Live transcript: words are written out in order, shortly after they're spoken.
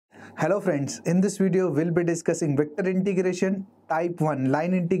Hello friends, in this video we'll be discussing vector integration, type 1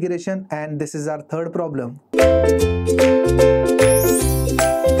 line integration, and this is our third problem.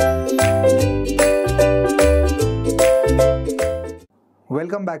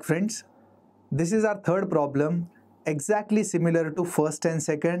 Welcome back friends. This is our third problem, exactly similar to first and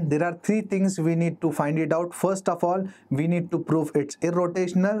second. There are three things we need to find it out. First of all, we need to prove it's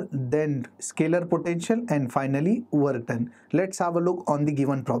irrotational, then scalar potential, and finally work done. Let's have a look on the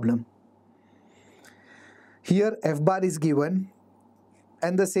given problem. Here f bar is given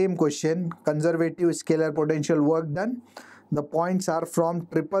and the same question, conservative scalar potential work done. The points are from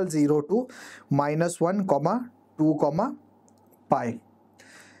 000 to -1, 2, pi.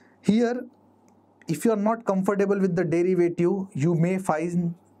 Here, if you are not comfortable with the derivative, you may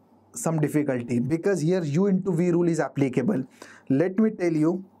find some difficulty because here u into v rule is applicable. Let me tell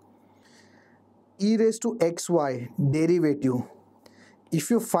you, e raised to xy derivative, if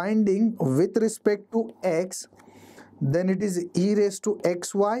you're finding with respect to x, then it is e raised to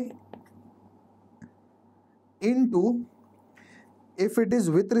xy into, if it is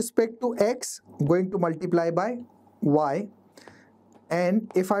with respect to x, going to multiply by y,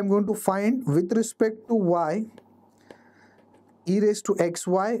 and if I'm going to find with respect to y, e raised to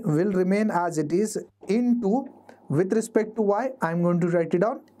xy will remain as it is into, with respect to y, I'm going to write it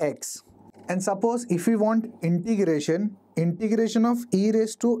down x. And suppose if we want integration of e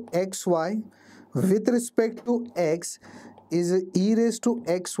raised to xy with respect to x is e raised to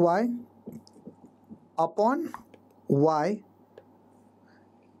xy upon y,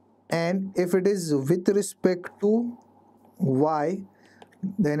 and if it is with respect to y,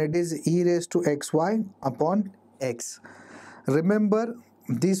 then it is e raised to xy upon x. Remember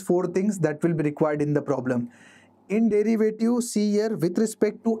these four things that will be required in the problem. In derivative, see here, with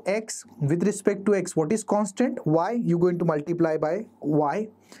respect to x, what is constant? Y, you're going to multiply by y.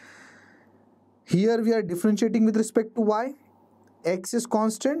 Here we are differentiating with respect to y. X is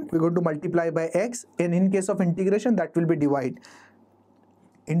constant, we're going to multiply by x, and in case of integration, that will be divide.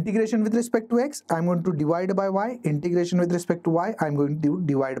 Integration with respect to x, I'm going to divide by y. Integration with respect to y, I'm going to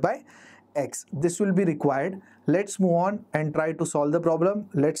divide by x. This will be required. Let's move on and try to solve the problem.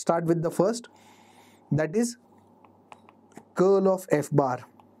 Let's start with the first, that is curl of f bar.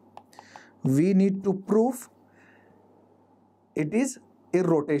 We need to prove it is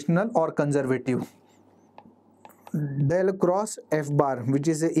irrotational or conservative. Del cross f bar, which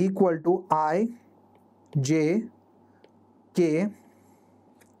is equal to I, j, k.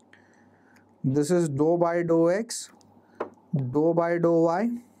 This is dou by dou x, dou by dou y,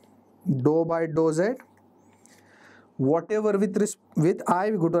 dou by dou z. Whatever with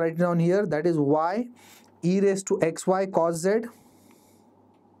I, we go to write it down here, that is y e raised to xy cos z.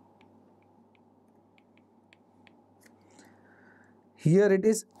 Here it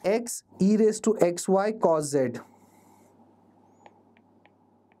is x e raised to xy cos z.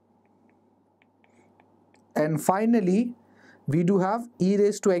 And finally, we do have e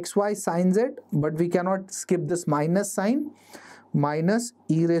raised to xy sin z, but we cannot skip this minus sign, minus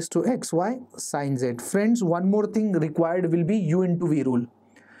e raised to xy sin z. Friends, one more thing required will be u into v rule.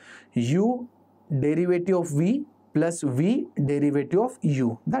 U derivative of v plus v derivative of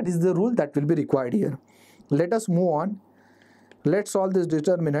u. That is the rule that will be required here. Let us move on. Let's solve this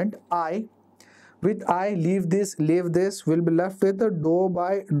determinant. I, with I, leave this, will be left with the dou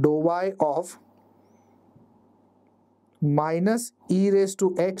by dou y of minus e raised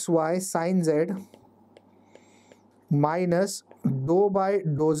to xy sin z minus dou by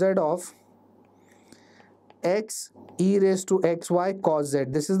dou z of x e raised to xy cos z.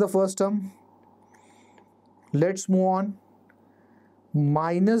 This is the first term. Let's move on.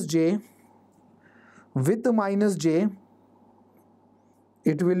 Minus j, with the minus j,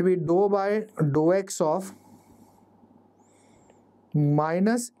 it will be dou by dou x of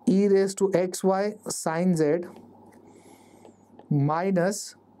minus e raised to xy sin z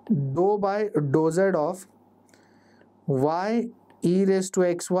minus dou by dou z of y e raised to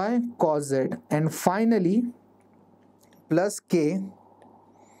xy cos z, and finally plus k.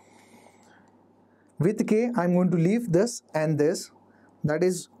 With k, I'm going to leave this and this, that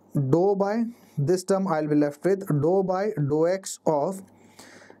is dou by, this term I'll be left with dou by dou x of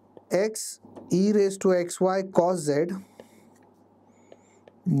x e raised to xy cos z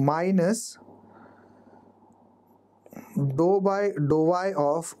minus dou by dou y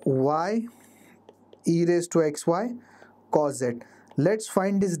of y e raised to xy cos z. Let's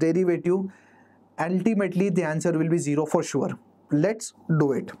find this derivative. Ultimately, the answer will be 0 for sure. Let's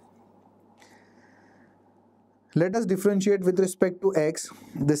do it. Let us differentiate with respect to x.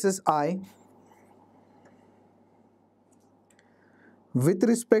 This is I. With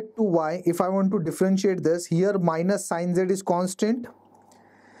respect to y, if I want to differentiate this, here minus sin z is constant.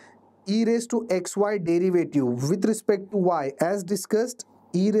 E raised to xy derivative with respect to y, as discussed,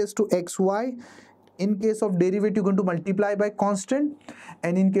 e raised to xy, in case of derivative you're going to multiply by constant,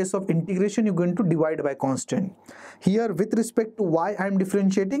 and in case of integration you're going to divide by constant. Here with respect to y I am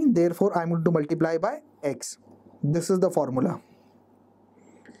differentiating, therefore I am going to multiply by x. This is the formula.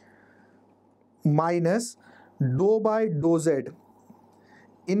 Minus dou by dou z.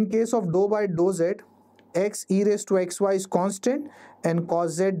 In case of dou by dou z, x e raised to xy is constant and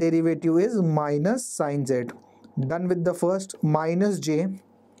cos z derivative is minus sin z. Done with the first. Minus j.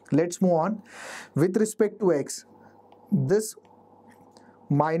 Let's move on. With respect to x, this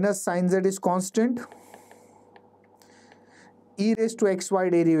minus sin z is constant. E raised to xy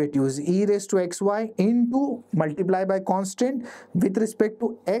derivative is e raised to xy into multiply by constant. With respect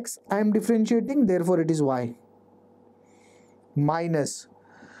to x I am differentiating, therefore it is y. Minus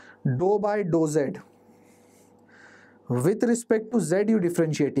dou by dou z. With respect to z you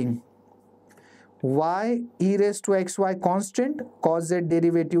differentiating. Y e raised to xy constant, cos z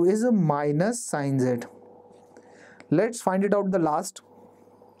derivative is a minus sin z. Let's find it out the last.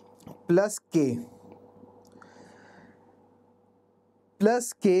 Plus k.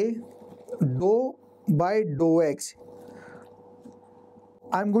 Plus k dou by dou x.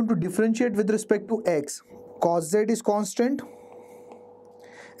 I'm going to differentiate with respect to x. Cos z is constant.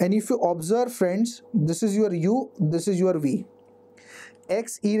 And if you observe, friends, this is your u, this is your v.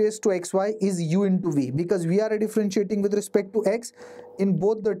 X e raised to xy is u into v, because we are differentiating with respect to x. In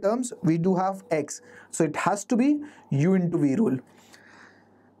both the terms we do have x, so it has to be u into v rule.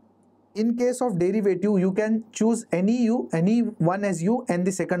 In case of derivative you can choose any u, any one as u and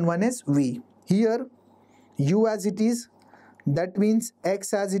the second one as v. Here u as it is, that means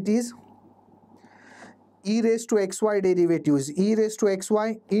x as it is. E raised to xy derivatives, e raised to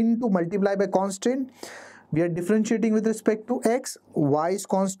xy into multiply by constant. We are differentiating with respect to x, y is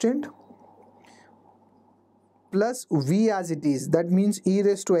constant, plus v as it is, that means e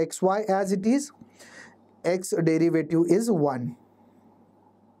raised to xy as it is, x derivative is 1.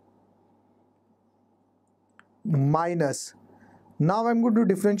 Minus, now I'm going to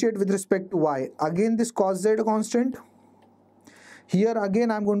differentiate with respect to y. Again this cos z constant. Here again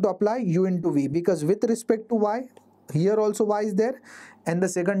I'm going to apply u into v, because with respect to y, here also y is there and the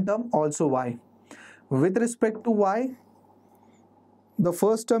second term also y. With respect to y, the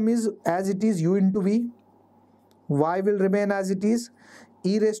first term is as it is u into v, y will remain as it is,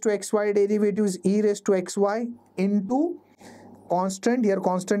 e raised to xy derivative is e raised to xy into constant, here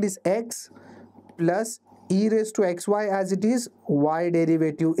constant is x, plus e raised to xy as it is, y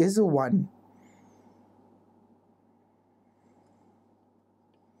derivative is 1.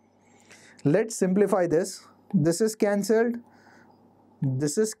 Let's simplify this. This is cancelled,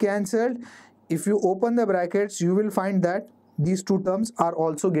 this is cancelled. If you open the brackets, you will find that these two terms are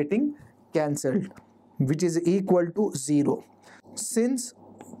also getting cancelled, which is equal to 0. Since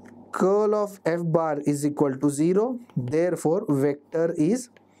curl of f bar is equal to 0, therefore vector is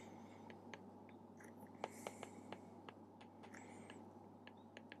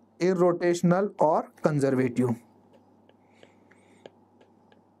irrotational or conservative.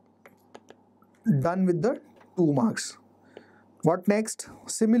 Done with the 2 marks. What next?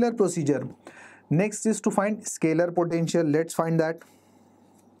 Similar procedure. Next is to find scalar potential. Let's find that.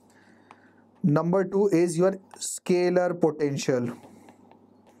 Number 2 is your scalar potential.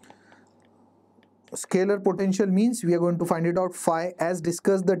 Scalar potential means we are going to find it out phi, as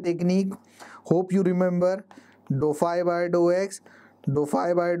discussed the technique. Hope you remember. Dou phi by dou x, dou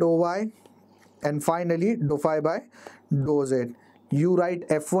phi by dou y, and finally dou phi by dou z. You write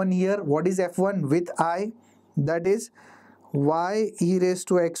f1 here. What is f1 with I? That is y e raised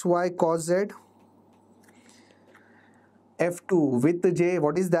to xy cos z. f2 with j,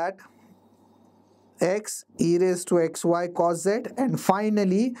 what is that? X e raised to xy cos z, and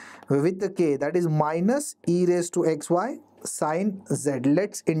finally with the k, that is minus e raised to xy sin z.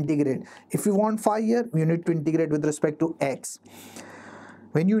 Let's integrate. If you want phi here, you need to integrate with respect to x.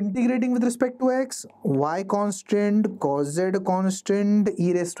 When you integrating with respect to x, y constant, cos z constant,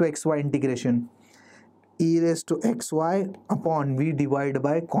 e raised to xy integration. E raised to xy upon v divided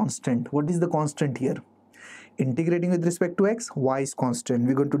by constant. What is the constant here? Integrating with respect to x, y is constant.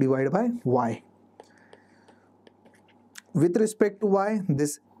 We're going to divide by y. With respect to y,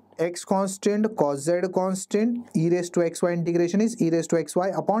 this x constant, cos z constant, e raised to xy integration is e raised to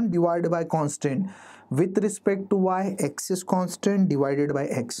xy upon divided by constant. With respect to y, x is constant divided by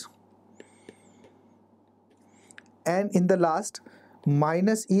x. And in the last,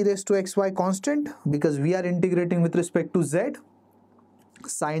 minus e raised to xy constant, because we are integrating with respect to z.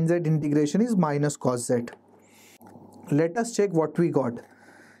 Sin z integration is minus cos z. Let us check what we got.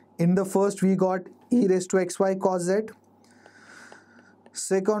 In the first we got e raised to xy cos z.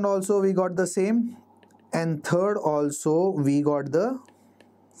 Second also we got the same. And third also we got the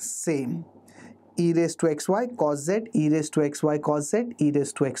same. E raised to xy cos z, e raised to xy cos z, e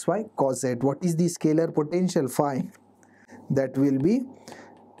raised to xy cos z. What is the scalar potential? Phi. That will be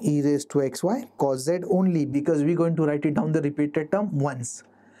e raised to xy cos z only, because we're going to write it down the repeated term once.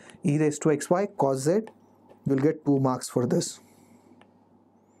 E raised to xy cos z, you'll get 2 marks for this.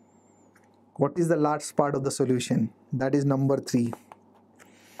 What is the last part of the solution? That is number 3.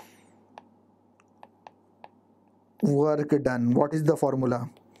 Work done. What is the formula?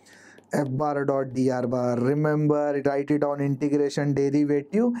 F bar dot dr bar. Remember, write it down integration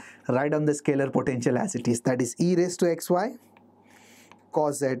derivative, write down the scalar potential as it is. That is e raised to xy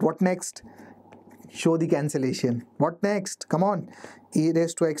cos z. What next? Show the cancellation. What next? Come on. E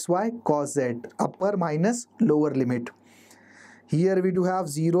raised to xy cos z. Upper minus lower limit. Here we do have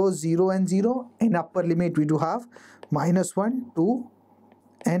 0, 0 and 0. In upper limit we do have minus 1, 2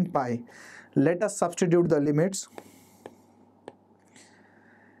 and pi. Let us substitute the limits.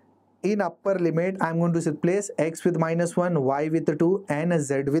 In upper limit I am going to replace x with minus 1, y with 2 and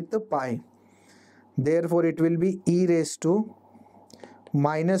z with pi. Therefore it will be e raised to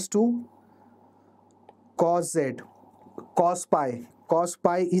minus 2 cos z cos pi. Cos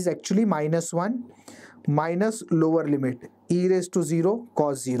pi is actually minus 1 minus lower limit e raised to 0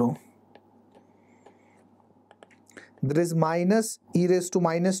 cos 0. There is minus e raised to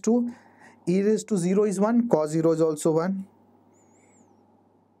minus 2. E raised to 0 is 1. Cos 0 is also 1.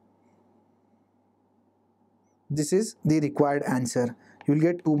 This is the required answer. You will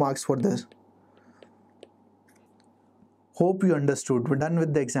get 2 marks for this. Hope you understood. We're done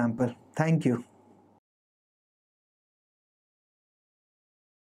with the example. Thank you.